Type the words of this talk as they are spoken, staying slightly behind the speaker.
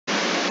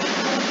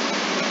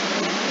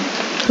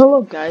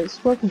Hello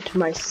guys, welcome to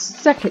my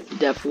second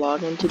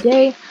devlog, and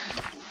today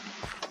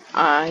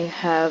I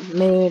have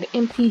made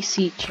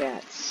NPC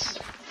chats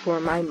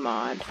for my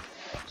mod.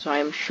 So I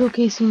am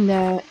showcasing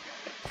that,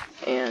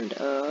 and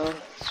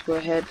let's go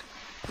ahead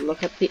and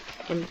look at the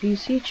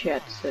NPC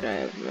chats that I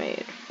have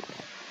made.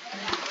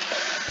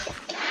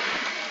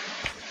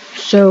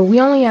 So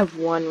we only have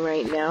one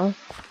right now.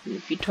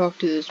 If you talk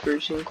to this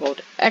person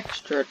called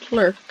Extra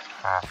Clerk,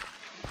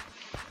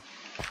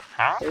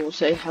 they will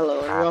say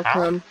hello and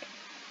welcome.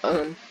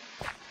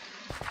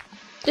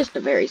 Just a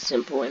very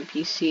simple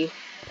NPC.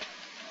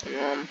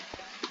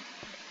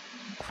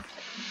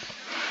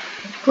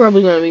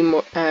 Probably gonna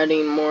be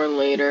adding more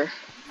later.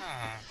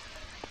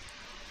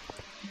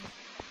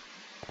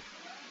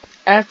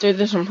 After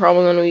this, I'm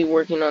probably gonna be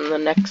working on the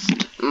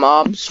next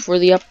mobs for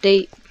the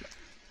update.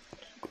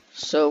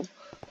 So,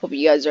 hope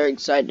you guys are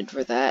excited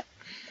for that.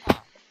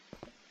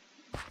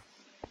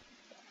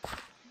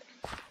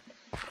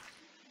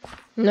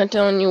 I'm not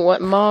telling you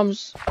what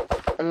mobs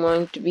I'm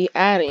going to be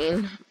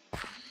adding.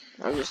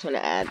 I'm just gonna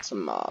add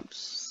some mobs.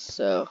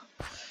 So,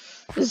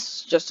 this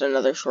is just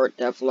another short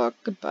devlog.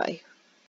 Goodbye.